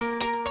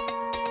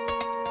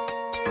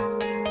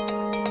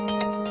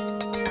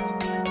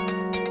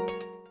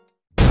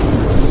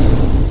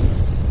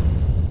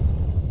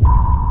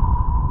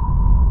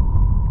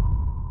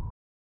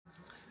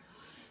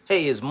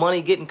Hey, is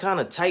money getting kind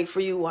of tight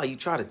for you while you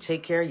try to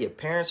take care of your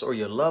parents or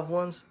your loved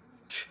ones?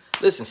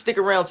 Listen, stick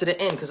around to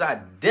the end because I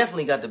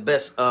definitely got the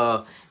best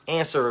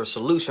answer or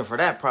solution for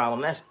that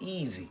problem. That's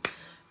easy.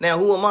 Now,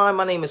 who am I?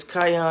 My name is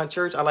Kion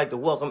Church. I'd like to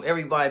welcome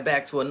everybody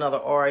back to another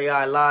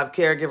REI Live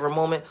Caregiver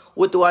Moment.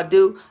 What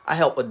do? I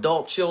help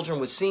adult children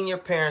with senior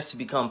parents to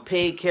become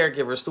paid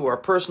caregivers through our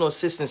personal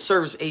assistance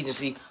service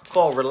agency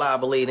called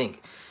Reliable Aid Inc.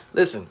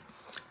 Listen,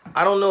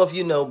 I don't know if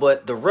you know,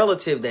 but the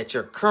relative that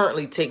you're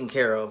currently taking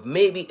care of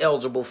may be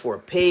eligible for a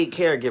paid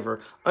caregiver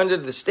under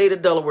the state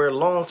of Delaware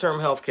long-term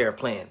health care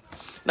plan.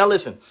 Now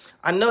listen,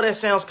 I know that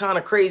sounds kind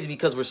of crazy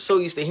because we're so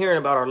used to hearing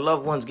about our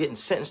loved ones getting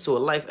sentenced to a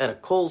life at a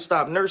cold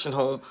stop nursing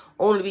home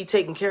only to be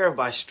taken care of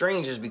by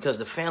strangers because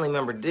the family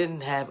member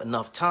didn't have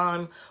enough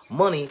time,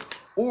 money,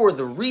 or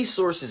the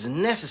resources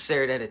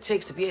necessary that it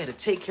takes to be able to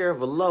take care of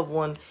a loved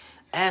one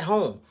at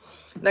home.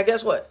 Now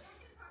guess what?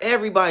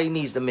 Everybody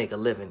needs to make a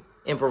living,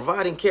 and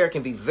providing care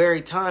can be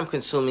very time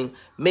consuming,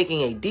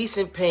 making a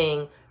decent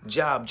paying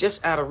job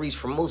just out of reach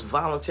for most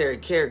voluntary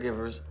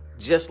caregivers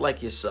just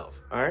like yourself,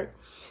 all right?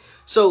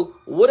 So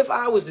what if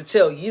I was to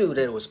tell you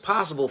that it was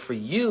possible for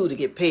you to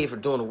get paid for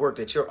doing the work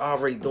that you're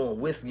already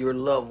doing with your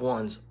loved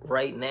ones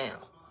right now?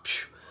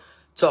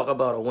 Talk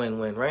about a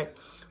win-win, right?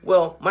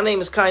 Well, my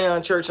name is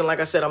Kion Church, and like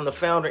I said, I'm the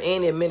founder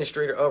and the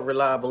administrator of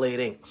Reliable Aid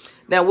Inc.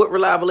 Now, what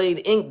Reliable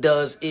Aid Inc.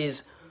 does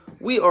is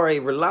we are a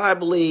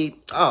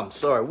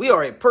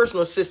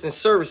personal assistance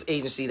service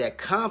agency that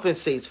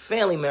compensates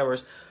family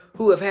members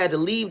who have had to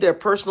leave their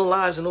personal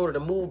lives in order to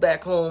move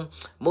back home,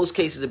 most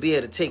cases to be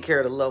able to take care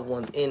of the loved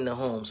ones in the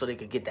home so they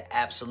could get the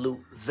absolute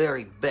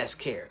very best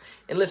care.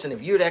 And listen,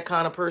 if you're that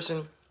kind of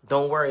person,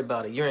 don't worry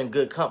about it. You're in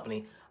good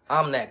company.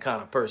 I'm that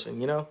kind of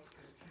person, you know?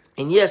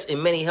 And yes,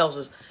 in many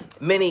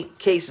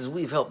cases,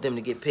 we've helped them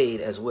to get paid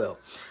as well.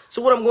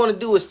 So what I'm going to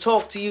do is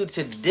talk to you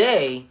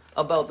today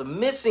about the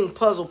missing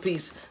puzzle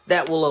piece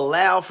that will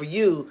allow for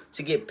you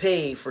to get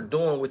paid for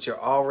doing what you're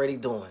already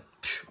doing.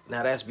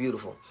 Now that's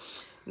beautiful.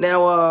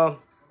 Now,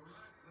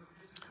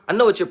 I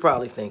know what you're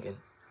probably thinking.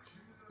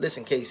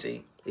 Listen,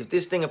 KC, if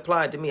this thing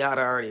applied to me, I'd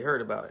already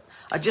heard about it.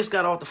 I just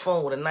got off the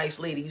phone with a nice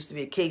lady, used to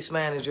be a case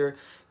manager,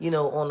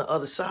 on the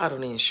other side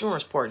on the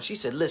insurance part. And she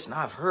said, listen,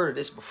 I've heard of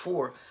this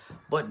before,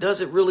 but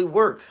does it really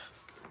work?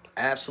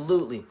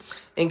 Absolutely.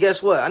 And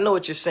guess what? I know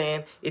what you're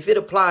saying. If it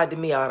applied to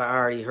me, I'd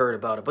already heard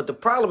about it. But the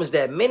problem is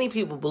that many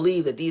people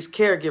believe that these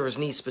caregivers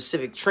need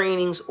specific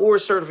trainings or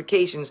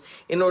certifications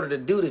in order to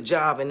do the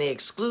job, and they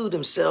exclude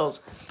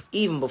themselves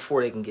even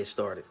before they can get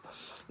started.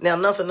 Now,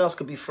 nothing else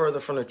could be further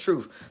from the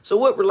truth. So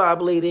what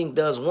Reliable Aid Inc.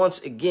 does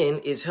once again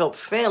is help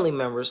family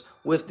members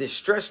with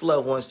distressed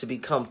loved ones to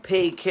become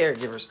paid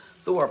caregivers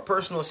through our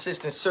personal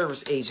assistance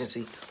service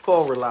agency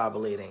called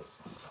Reliable Aid Inc.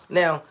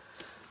 Now,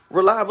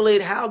 Reliable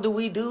Aid, how do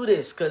we do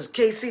this? Because,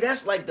 KC,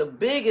 that's like the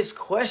biggest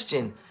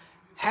question.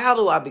 How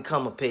do I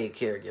become a paid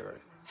caregiver?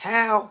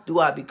 How do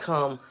I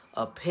become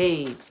a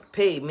paid,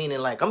 meaning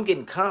like I'm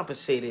getting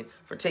compensated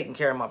for taking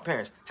care of my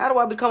parents? How do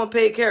I become a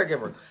paid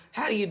caregiver?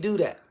 How do you do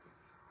that?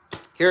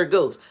 Here it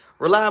goes.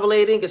 Reliable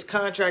Aid Inc. is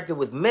contracted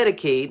with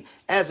Medicaid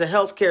as a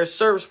healthcare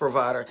service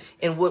provider,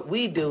 and what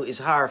we do is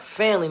hire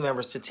family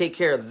members to take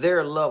care of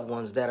their loved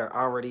ones that are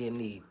already in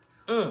need.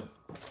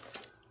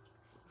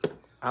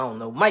 I don't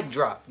know, mic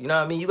drop, you know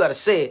what I mean? You got to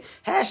say it.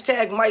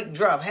 Hashtag mic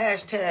drop,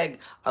 hashtag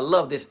I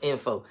love this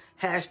info,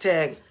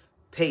 hashtag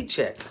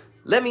paycheck.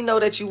 Let me know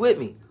that you with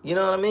me, you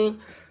know what I mean?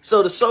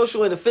 So the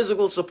social and the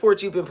physical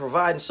support you've been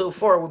providing so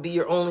far would be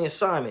your only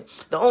assignment.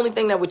 The only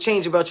thing that would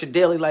change about your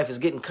daily life is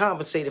getting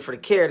compensated for the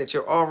care that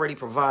you're already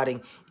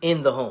providing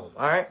in the home,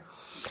 all right?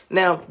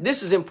 Now,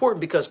 this is important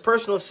because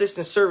personal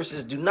assistance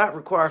services do not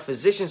require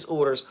physician's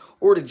orders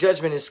or the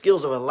judgment and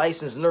skills of a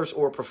licensed nurse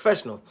or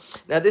professional.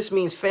 Now, this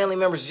means family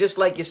members just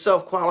like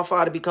yourself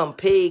qualify to become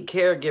paid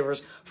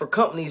caregivers for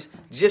companies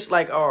just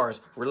like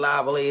ours,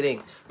 Reliable Aid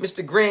Inc.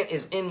 Mr. Grant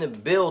is in the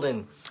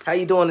building. How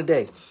you doing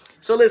today?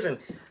 So listen,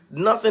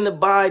 nothing to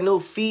buy,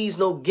 no fees,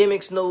 no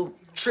gimmicks, no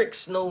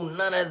tricks,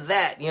 none of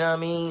that. You know what I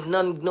mean?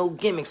 No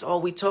gimmicks.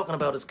 All we talking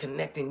about is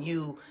connecting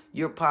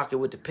your pocket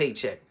with the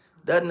paycheck.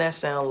 Doesn't that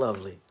sound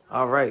lovely?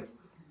 All right.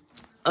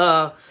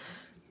 The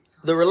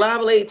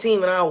Reliable Aid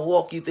team and I will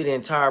walk you through the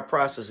entire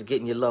process of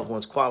getting your loved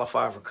ones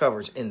qualified for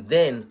coverage, and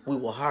then we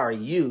will hire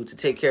you to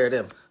take care of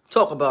them.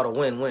 Talk about a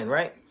win-win,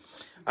 right?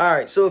 All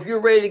right, so if you're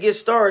ready to get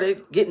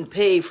started, getting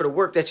paid for the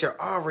work that you're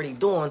already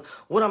doing,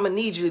 what I'm going to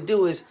need you to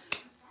do is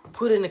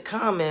put in the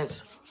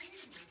comments,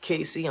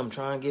 KC, I'm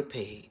trying to get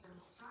paid.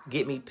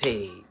 Get me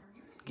paid.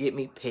 Get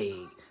me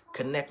paid.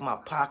 Connect my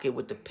pocket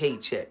with the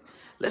paycheck.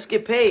 Let's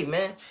get paid,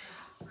 man.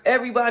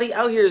 Everybody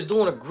out here is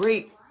doing a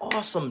great,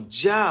 awesome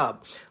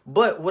job.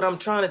 But what I'm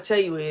trying to tell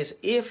you is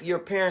if your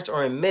parents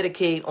are in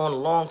Medicaid on a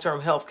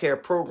long-term health care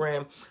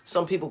program,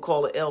 some people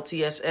call it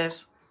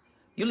LTSS,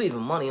 you're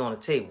leaving money on the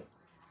table.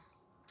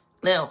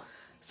 Now,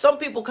 some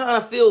people kind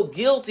of feel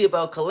guilty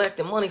about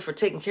collecting money for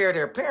taking care of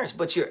their parents,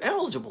 but you're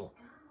eligible.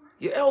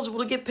 You're eligible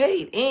to get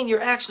paid, and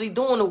you're actually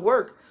doing the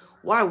work.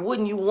 Why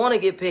wouldn't you want to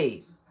get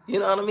paid? You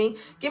know what I mean?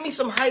 Give me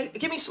some hype,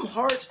 give me some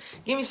hearts,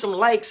 give me some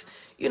likes,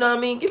 You know what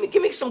I mean?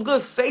 Give me some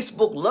good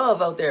Facebook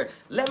love out there.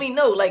 Let me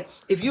know. Like,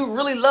 if you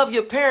really love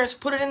your parents,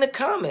 put it in the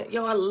comment.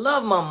 Yo, I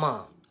love my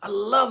mom. I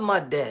love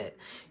my dad.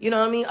 You know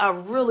what I mean? I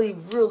really,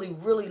 really,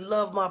 really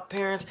love my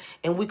parents,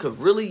 and we could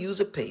really use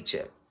a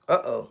paycheck.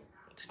 Uh-oh.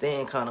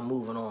 Stan kind of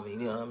moving on me, you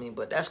know what I mean?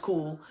 But that's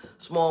cool.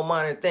 Small,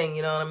 minor thing,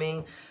 you know what I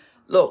mean?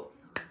 Look,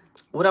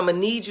 what I'm going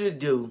to need you to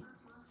do,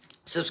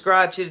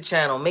 subscribe to the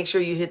channel. Make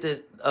sure you hit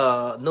the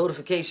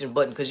notification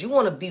button, because you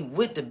want to be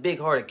with the Big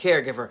Hearted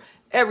Caregiver.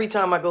 Every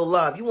time I go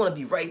live, you want to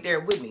be right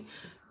there with me.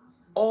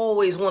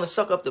 Always want to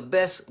suck up the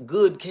best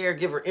good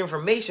caregiver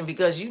information,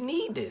 because you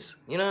need this.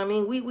 You know what I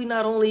mean? We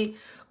not only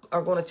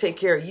are going to take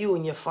care of you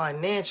and your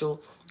financial,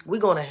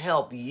 we're going to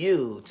help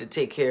you to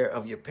take care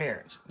of your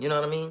parents. You know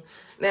what I mean?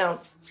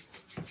 Now,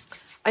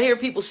 I hear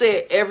people say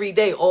it every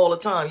day, all the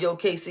time. Yo,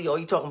 KC, all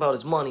you talking about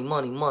is money,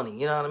 money, money.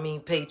 You know what I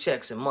mean?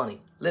 Paychecks and money.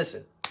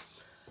 Listen, I'm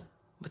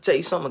going to tell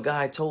you something a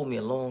guy told me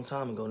a long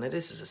time ago. Now,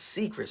 this is a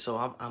secret,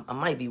 so I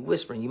might be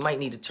whispering. You might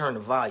need to turn the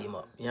volume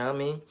up. You know what I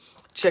mean?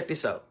 Check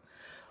this out.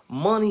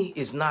 Money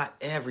is not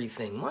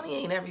everything. Money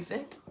ain't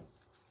everything.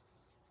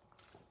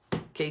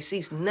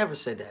 KC's never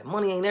said that.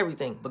 Money ain't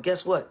everything. But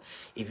guess what?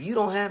 If you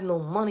don't have no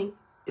money,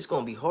 it's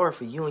going to be hard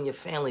for you and your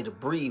family to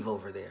breathe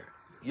over there.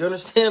 You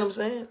understand what I'm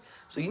saying?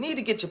 So you need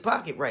to get your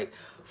pocket right.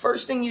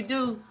 First thing you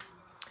do,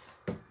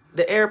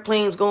 the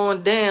airplane's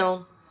going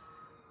down.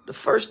 The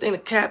first thing the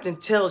captain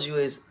tells you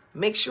is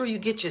make sure you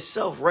get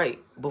yourself right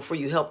before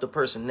you help the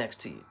person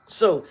next to you.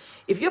 So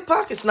if your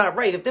pocket's not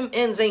right, if them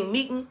ends ain't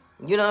meeting,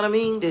 you know what I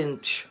mean? Then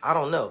I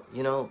don't know.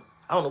 You know,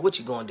 I don't know what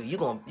you're going to do. You're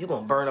going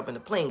to burn up in the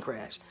plane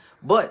crash.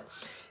 But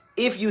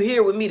if you're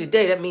here with me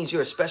today, that means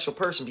you're a special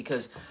person,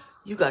 because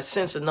you got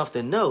sense enough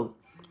to know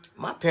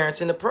my parents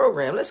in the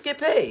program. Let's get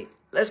paid.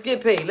 Let's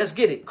get paid. Let's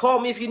get it. Call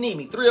me if you need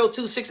me.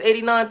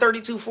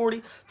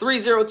 302-689-3240.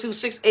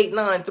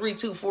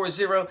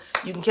 302-689-3240.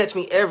 You can catch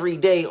me every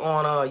day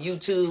on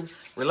YouTube,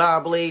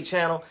 Reliable Aid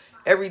channel.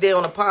 Every day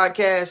on the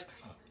podcast.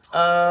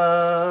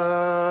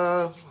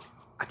 I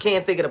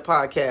can't think of the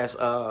podcast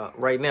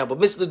right now, but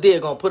Miss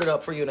Ludia going to put it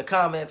up for you in the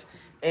comments.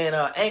 And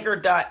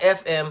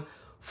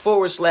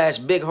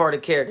anchor.fm/Big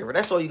Hearted Caregiver.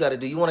 That's all you got to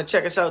do. You want to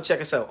check us out? Check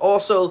us out.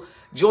 Also,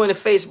 join the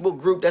Facebook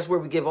group. That's where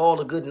we give all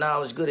the good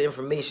knowledge, good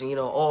information, you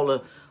know, all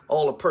the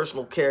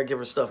personal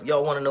caregiver stuff.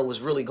 Y'all want to know what's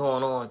really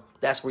going on?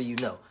 That's where you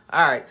know.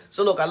 All right.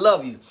 So, look, I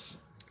love you.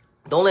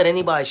 Don't let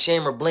anybody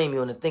shame or blame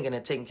you into thinking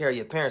that taking care of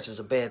your parents is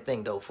a bad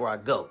thing, though, before I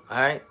go. All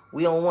right?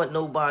 We don't want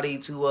nobody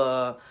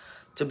to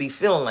be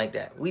feeling like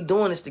that. We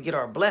doing this to get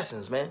our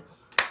blessings, man.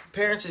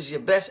 Parents is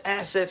your best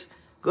assets.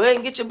 Go ahead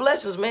and get your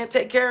blessings, man.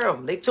 Take care of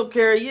them. They took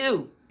care of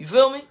you. You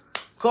feel me?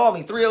 Call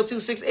me,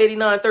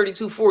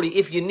 302-689-3240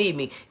 if you need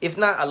me. If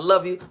not, I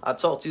love you. I'll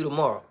talk to you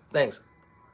tomorrow. Thanks.